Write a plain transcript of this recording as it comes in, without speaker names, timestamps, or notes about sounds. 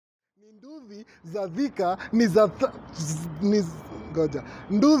Nduvi za Thika ni za ngoja.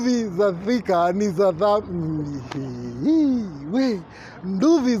 Nduvi za Thika ni za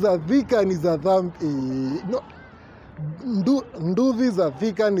Nduvi za Thika ni za no. Nduvi za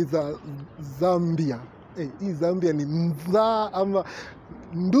Thika ni za Zambia. Hii Zambia ni mza ama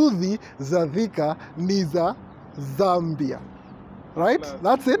nduvi za Thika ni za Zambia. Right?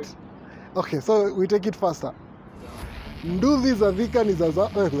 That's it? Okay, so we take it faster. Nduvi za Thika ni za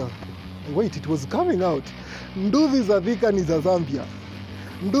wait, it was coming out. Nduvi za Thika ni za Zambia.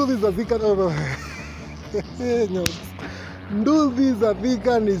 Nduvi za Thika Nduvi za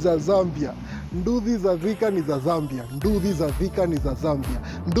Thika ni za Zambia. Nduvi za Thika ni za Zambia. Nduvi za Thika ni za Zambia.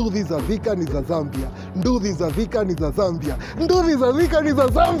 Nduvi za Thika ni za Zambia. Nduvi za Thika ni za Zambia. Nduvi za Thika ni za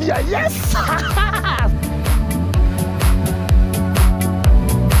Zambia. Yes!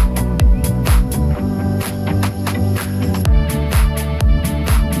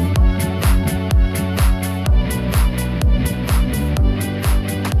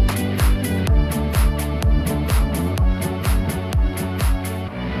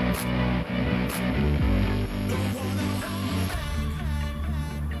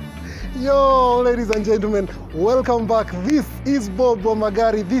 Yo, ladies and gentlemen, welcome back. This is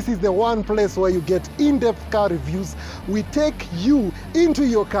SpaceYaMagari. This is the one place where you get in-depth car reviews. We take you into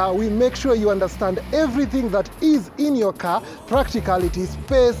your car. We make sure you understand everything that is in your car. Practicality,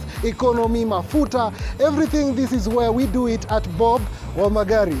 space, economy, mafuta, everything. This is where we do it at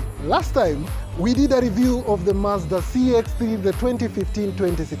SpaceYaMagari. Last time, we did a review of the Mazda CX-3, the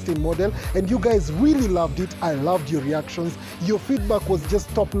 2015-2016 model, and you guys really loved it. I loved your reactions. Your feedback was just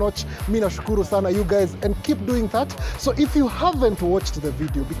top-notch. Mina shukuru sana, you guys, and keep doing that. So if you haven't watched the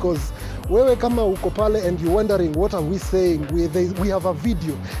video, because wewe kama uko pale and you're wondering what are we saying, we have a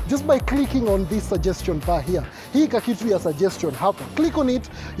video. Just by clicking on this suggestion bar here, hii kakitu ya suggestion hapa, click on it.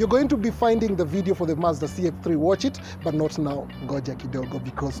 You're going to be finding the video for the Mazda CX-3. Watch it, but not now. Ngoja kidogo,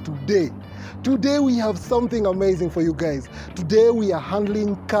 because Today we have something amazing for you guys. Today we are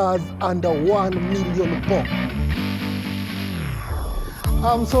handling cars under 1 million pop.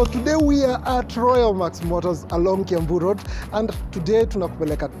 So today we are at Royal Max Motors along Kiambu Road, and today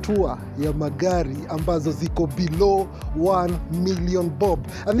tunakupeleka tour ya magari ambazo ziko below 1 million bob.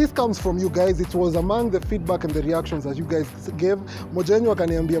 And this comes from you guys. It was among the feedback and the reactions that you guys gave. Moja wenyu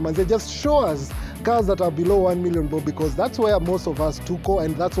akaniambia, manze, just show us cars that are below 1 million bob, because that's where most of us tuko,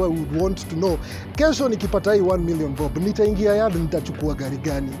 and that's why we would want to know. Kesho nikipata hii 1 million bob, nitaingia yard, nitachukua gari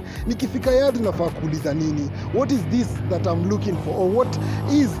gani? Nikifika yard nafaa kuuliza nini? What is this that I'm looking for? Or what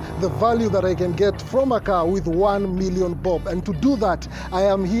is the value that I can get from a car with 1 million bob? And to do that, I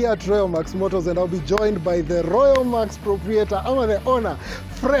am here at Royal Max Motors, and I'll be joined by the Royal Max proprietor, ama the owner,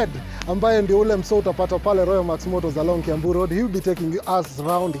 Fred, ambaye ndio ule mso utapata pale Royal Max Motors along Kiambu Road. He'll be taking us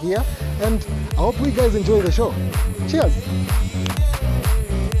around here, and I hope you guys enjoy the show. Cheers!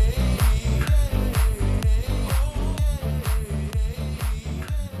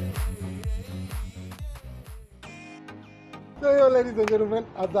 So, yo, ladies and gentlemen,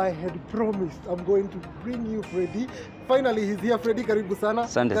 as I had promised, I'm going to bring you Freddy. Finally, he's here. Freddy, karibu sana.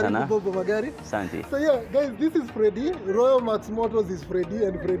 Asante sana. Karibu SpaceYaMagari. Asante. So yeah, guys, this is Freddy. Royal Max Motors is Freddy,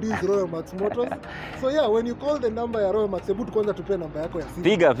 and Freddy is Royal Max Motors. So yeah, when you call the number ya Royal Max, hebu kwanza tupe namba yako ya simu.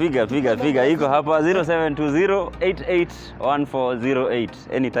 Piga. Iko hapa 0720-881408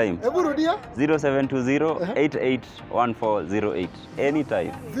 anytime. Hebu rudia. 0720-881408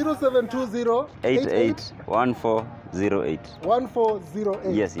 anytime. 0720-881408.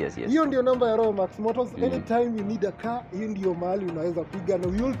 1408. Yes. Hiyo ndio namba ya Royal Max Motors. Anytime you need a car, hiyo ndio mahali unaweza piga, na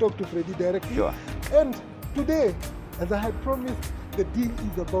we will talk to Freddy directly. Sure. And today, as I had promised, the deal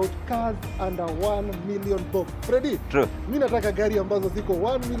is about cars under 1 million bob. Freddy, true. Mimi nataka gari ambazo ziko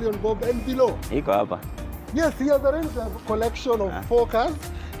 1 million bob and below. Iko hapa. Yes, he has arranged a collection of 4 cars.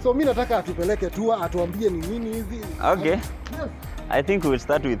 So mimi nataka atupeleke tour, atuambie ni nini hizi. Okay. Yes. I think we will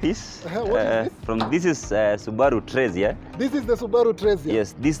start with this. What is this? This is Subaru Trezia. Yeah? This is the Subaru Trezia.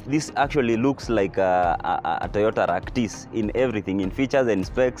 Yes, this actually looks like a Toyota Ractis in everything, in features and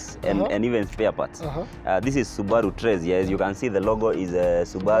specs, and even spare parts. This is Subaru Trezia. As you can see, the logo is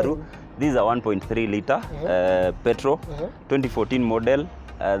Subaru. This is a 1.3 liter petrol, 2014 model.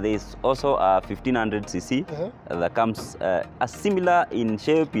 There is also a 1500cc that comes similar in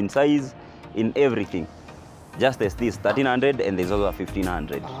shape, in size, in everything. Just as this 1300, and there's also a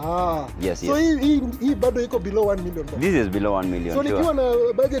 1500. Yes. So he bado iko below 1 million. This is below 1 million. So nikiwa na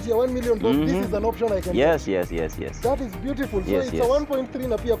budget ya 1 million, this is an option I can. Yes. That is beautiful. So it's a 1.3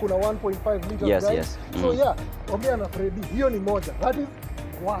 na pia kuna 1.5 liters. Yes. So yeah, ongea na Freddy. Hiyo ni moja. That is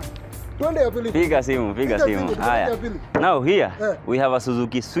one. Twende ya pili. Piga simu. Haya. Now here we have a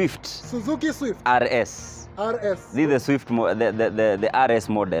Suzuki Swift. Suzuki Swift. RS. RS. This is the Swift, the RS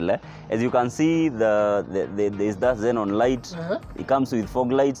model. As you can see, there's that xenon light. It comes with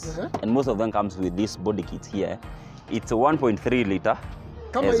fog lights, and most of them comes with this body kit here. It's a 1.3 liter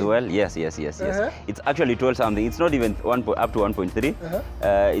as well. Yes. It's actually 12 something. It's not even up to 1.3.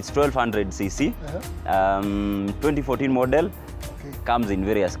 It's 1200 cc. 2014 model. Comes in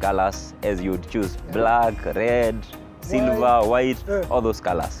various colors as you'd choose: black, red, silver, white, all those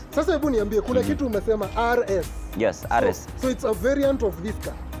colors. Sasa hebu niambie, kuna kitu umesema RS. Yes, RS. So it's a variant of this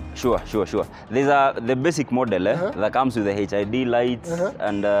car. Sure. There's the basic model that comes with the HID lights,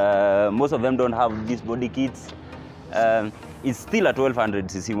 and most of them don't have these body kits. It's still a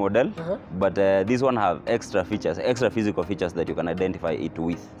 1200cc model, but this one have extra features, extra physical features that you can identify it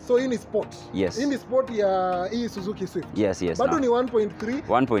with. So in sport? Yes. In sport ya hii Suzuki Swift? Yes. Bado ni 1.3?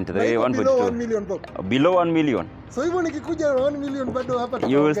 1.3, 1.2. Below 1 million bob? Below 1 million. So even nikikuja na 1 million bado hapa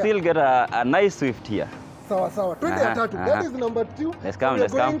you will still get a nice Swift here. Sawa. Twende ya tatu. That is number 2. Let's come.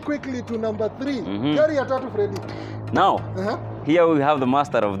 Going quickly to number 3. Gari ya tatu, Freddy. Now, here we have the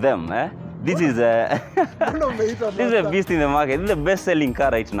master of them. This is a beast in the market. This is the best-selling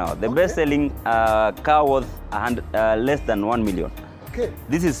car right now. The best-selling car worth less than 1 million. Okay.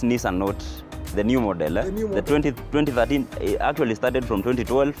 This is Nissan Note, the new model. The 2013, it actually started from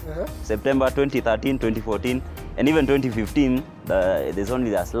 2012, September 2013, 2014, and even 2015. There's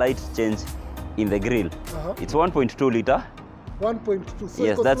only a slight change in the grille. It's 1.2 liter. 1.2. So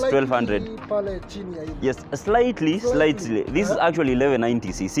yes, that's 1200. Yes, slightly. This is actually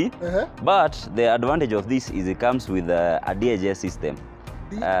 1190cc, but the advantage of this is it comes with a DIGS system.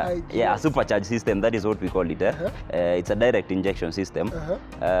 A supercharged system, that is what we call it. It's a direct injection system.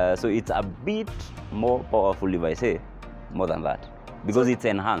 So it's a bit more powerful, if I say, more than that, because it's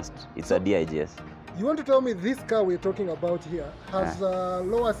enhanced. It's a DIGS. You want to tell me this car we're talking about here has a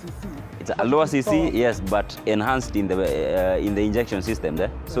lower cc? It's a lower cc, yes, but enhanced in the injection system there.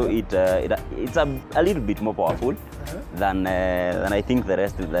 So it's a little bit more powerful than I think the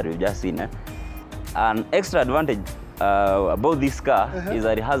rest that we've just seen. An extra advantage about this car is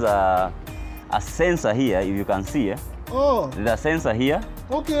that it has a sensor here, if you can see. There's a sensor here.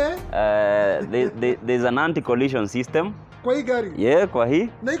 Okay. There's an anti-collision system. Kwa hii gari? Yeah, kwa hii.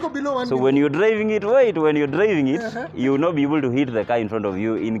 Na iko below 1 So when you're driving it, you will not be able to hit the car in front of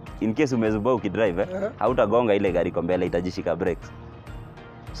you in case umezuba ukidrive. Hautagonga ile gari kwa mbele, itajishika brakes.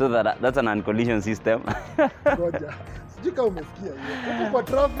 So that's an anti-collision system. Ngoja. Sijui kama umesikia hiyo. Huko kwa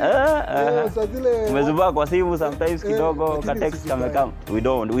traffic, saa zile umezuba kwa simu sometimes kidogo ka text kamekam. We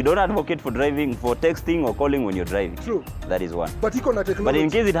don't advocate for driving, for texting or calling when you're driving. True. That is one. But iko na technology. But in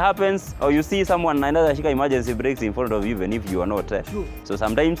case it happens or you see someone anaenda shika emergency brakes in front of you even if you are not. True. So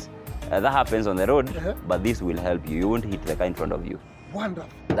sometimes that happens on the road, but this will help you. You won't hit the car in front of you. Wonderful.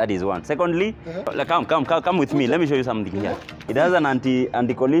 That is one. Secondly, come with me. Let me show you something here. It has an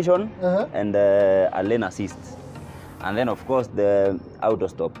anti-collision and a lane assist. And then of course the auto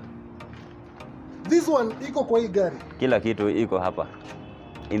stop. This one iko kwa hii gari. Kila kitu iko hapa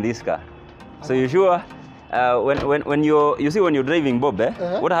in this car. So you sure when you're driving, Bob,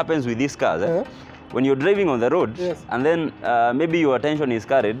 what happens with these cars? When you're driving on the road, and then maybe your attention is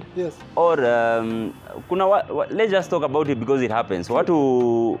carried, or let's just talk about it because it happens.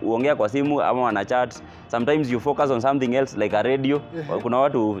 Watu huongea kwa simu ama wana chat. Sometimes you focus on something else like a radio. Kuna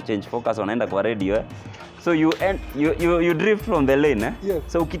watu change focus wanaenda kwa radio. So you drift from the lane.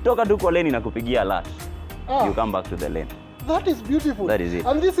 So ukitoka tu kwa lane inakupigia alert. You come back to the lane. That is beautiful. That is it.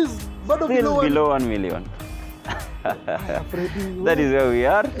 And this is below 1 million. That is where we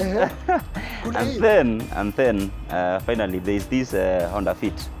are. and then finally there is this Honda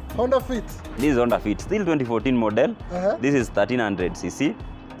Fit. This is Honda Fit, still 2014 model. This is 1300cc.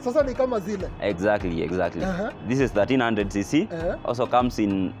 Sasa ni kama zile. Exactly. This is 1300cc. Also comes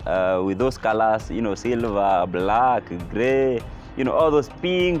in with those colors, silver, black, gray, all those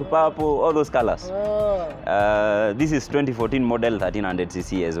pink, purple, all those colors. This is 2014 model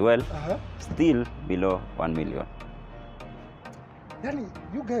 1300cc as well. Still below 1 million. Yani,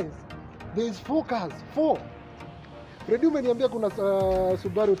 you guys, there is 4 cars. 4. Ready umeniambia kuna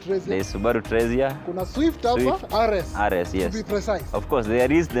Subaru Trezia. There is Subaru Trezia. Kuna Swift hapa, RS, yes. To be precise. Of course,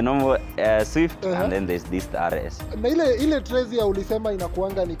 there is the normal Swift and then there's this RS. Na ile Trezia ulisema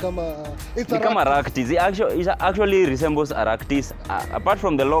inakuanga ni kama it's kama Ractis. It actually resembles a Ractis. Apart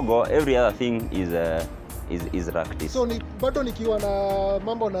from the logo, every other thing is is Raktis. So bado nikiwa na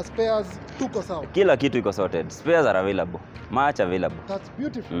mambo na spares tuko sawa. Kila kitu iko sorted. Spares are available. Much available. That's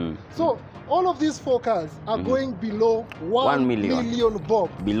beautiful. So all of these 4 cars are going below 1 million bob.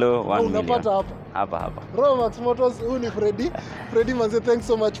 Below 1 million. Unapata hapa. Royal Max Motors, huyu ni Freddy. Freddy manze, thanks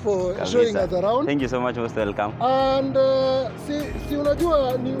so much for showing us around. Thank you so much, most welcome. And si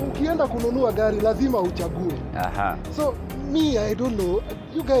unajua ni ukienda kununua gari lazima uchague. So me, I don't know.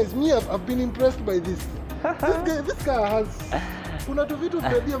 You guys, I've been impressed by this. This car has kuna tu vitu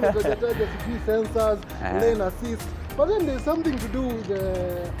Freddy ametaja sensors, lane assist. But then there's something to do with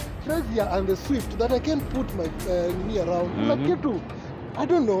the Trezia and the Swift that I can't put my knee around. I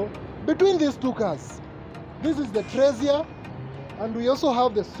don't know. Between these 2 cars, this is the Trezia and we also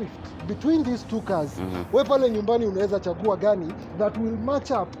have the Swift. Between these 2 cars, we pale nyumbani unaweza chagua gani that will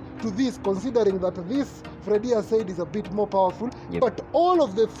match up to this, considering that this Freddy has said is a bit more powerful. But all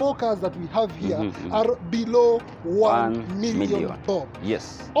of the 4 cars that we have here are below 1 million bob.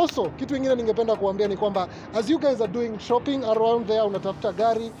 Yes. Also, kitu ingine ningependa kuambia ni kwamba as you guys are doing shopping around there, unatafuta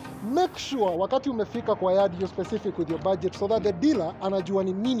gari, make sure wakati umefika kwa yard you're specific with your budget so that the dealer anajua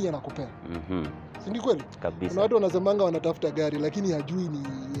ni nini anakupea. Si ni kweli? Kabisa. Kuna watu wanasemanga wanatafuta gari lakini hajui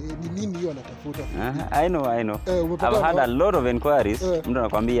ni nini hiyo anatafuta. I know. I've had a lot of inquiries. Mtu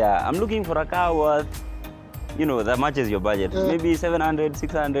anakuambia I'm looking for a car worth, you know, that matches your budget, maybe 700,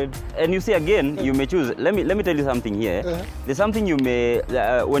 600, and you see again, you may choose. Let me tell you something here. There's something you may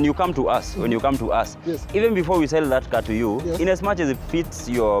when you come to us, even before we sell that car to you, in as much as it fits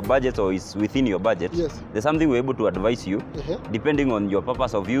your budget or is within your budget, there's something we're able to advise you, depending on your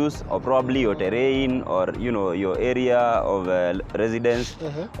purpose of use, or probably your terrain, or you know, your area of residence,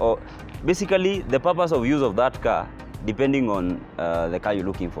 or basically the purpose of use of that car, depending on the car you're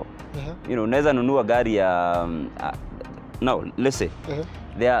looking for. You know, unaweza nunua gari ya now let's say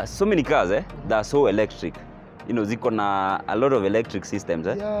there are so many cars that are so electric. You know, ziko na a lot of electric systems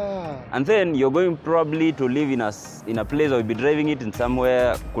and then you're going probably to live in a place or you'll be driving it in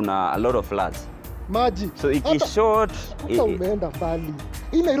somewhere kuna a lot of floods. Maji. So iki short umeenda mbali.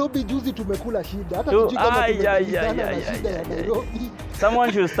 Hii Nairobi juzi tumekula shida. Hata tujui kama tumekula shida ya Nairobi.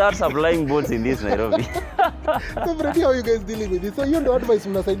 Someone should start supplying boats in this Nairobi. So Freddy, how are you guys dealing with this? So you know advice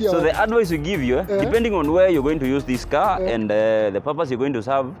mnasaidia. So the advice we give you, depending on where you're going to use this car and the purpose you're going to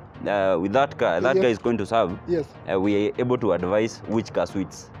serve with that car, that car is going to serve. We are able to advise which car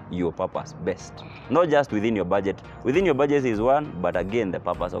suits your purpose best. Not just within your budget. Within your budget is one, but again the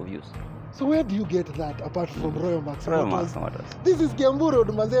purpose of use. So where do you get that apart from Royal Max Motors? This is Kiambu Road,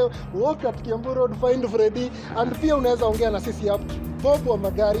 mazee. Walk at Kiambu Road, find Freddy, and pia unaweza ongea na sisi hapa.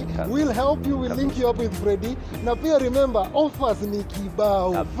 1MILLIon will help you, will link you up with Freddy. Na pia remember, offers ni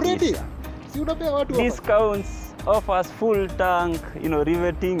kibao. Freddy, si unapea watu discounts, offers, full tank, you know,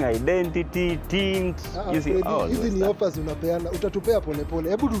 riveting, identity, tint, you see all. Hizi ni offers unapeana, utatupea pole pole.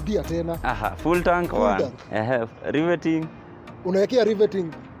 Hebu rudia tena. Full tank one. Riveting. Unawekea riveting.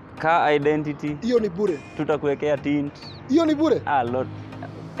 Car identity. Hiyo ni bure. Tutakuwekea tint. Hiyo ni bure. A lot.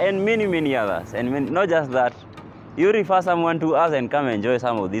 And many others. And not just that. You refer someone to us and come enjoy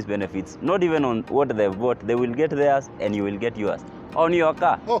some of these benefits. Not even on what they've bought. They will get theirs and you will get yours. On your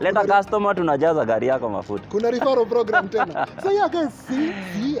car. Let a customer tunajaza gari yako mafuta. Kuna referral program tena. So yeah guys, see,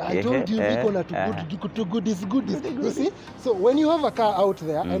 I told you we gonna to goodies. You see? So when you have a car out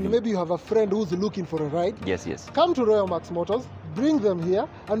there and maybe you have a friend who's looking for a ride, come to Royal Max Motors, bring them here,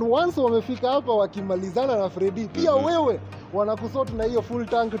 and once wamefika hapa wakimalizana na Freddy, pia wewe wanakusort na hiyo full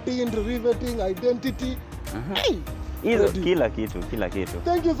tank, tint, riveting, identity. Kila kitu.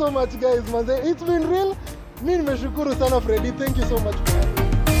 Thank you so much guys, manze. It's been real. Mimi nimeshukuru sana Freddy. Thank you so much for having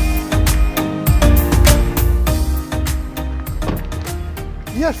me.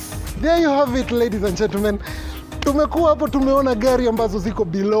 Yes, there you have it ladies and gentlemen. Tumekuwa hapo tumeona gari ambazo ziko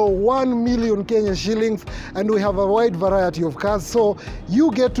below 1 million Kenya shillings and we have a wide variety of cars, so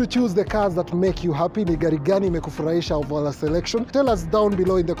you get to choose the cars that make you happy. Ni gari gani imekufurahisha of our selection? Tell us down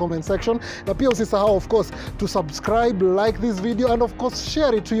below in the comment section. Na pia usisahau of course to subscribe, like this video, and of course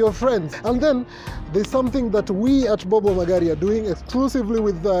share it to your friends. And then there's something that we at 1MILLIon are doing exclusively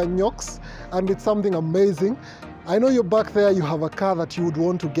with Nyox, and it's something amazing. I know you're back there, you have a car that you would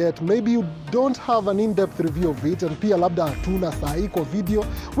want to get. Maybe you don't have an in-depth review of it, and pia labda hatuna sahi kwa video.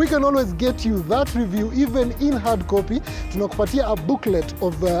 We can always get you that review even in hard copy. Tunakupatia a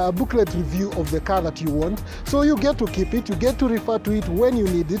booklet review of the car that you want. So you get to keep it, you get to refer to it when you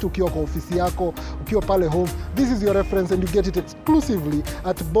need it. Ukiwa kwa ofisi yako, ukiwa pale home, this is your reference and you get it exclusively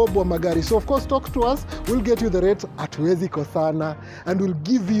at 1MILLIon. So of course talk to us, we'll get you the rates, hatuwezi kosana, and we'll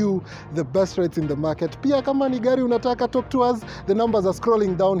give you the best rates in the market. Pia kama ni gari gari unataka, talk to us. The numbers are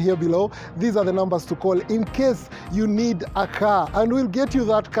scrolling down here below. These are the numbers to call in case you need a car, and we'll get you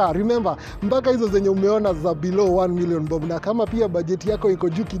that car. Remember, mpaka hizo zenye umeona za below 1 million bob, na kama pia budget yako iko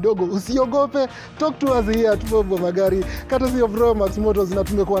juu kidogo, usiogope, talk to us here at Bob Magari, courtesy of Max Motors, na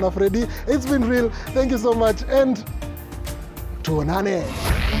tumekuwa na Freddy. It's been real. Thank you so much, and tuonane.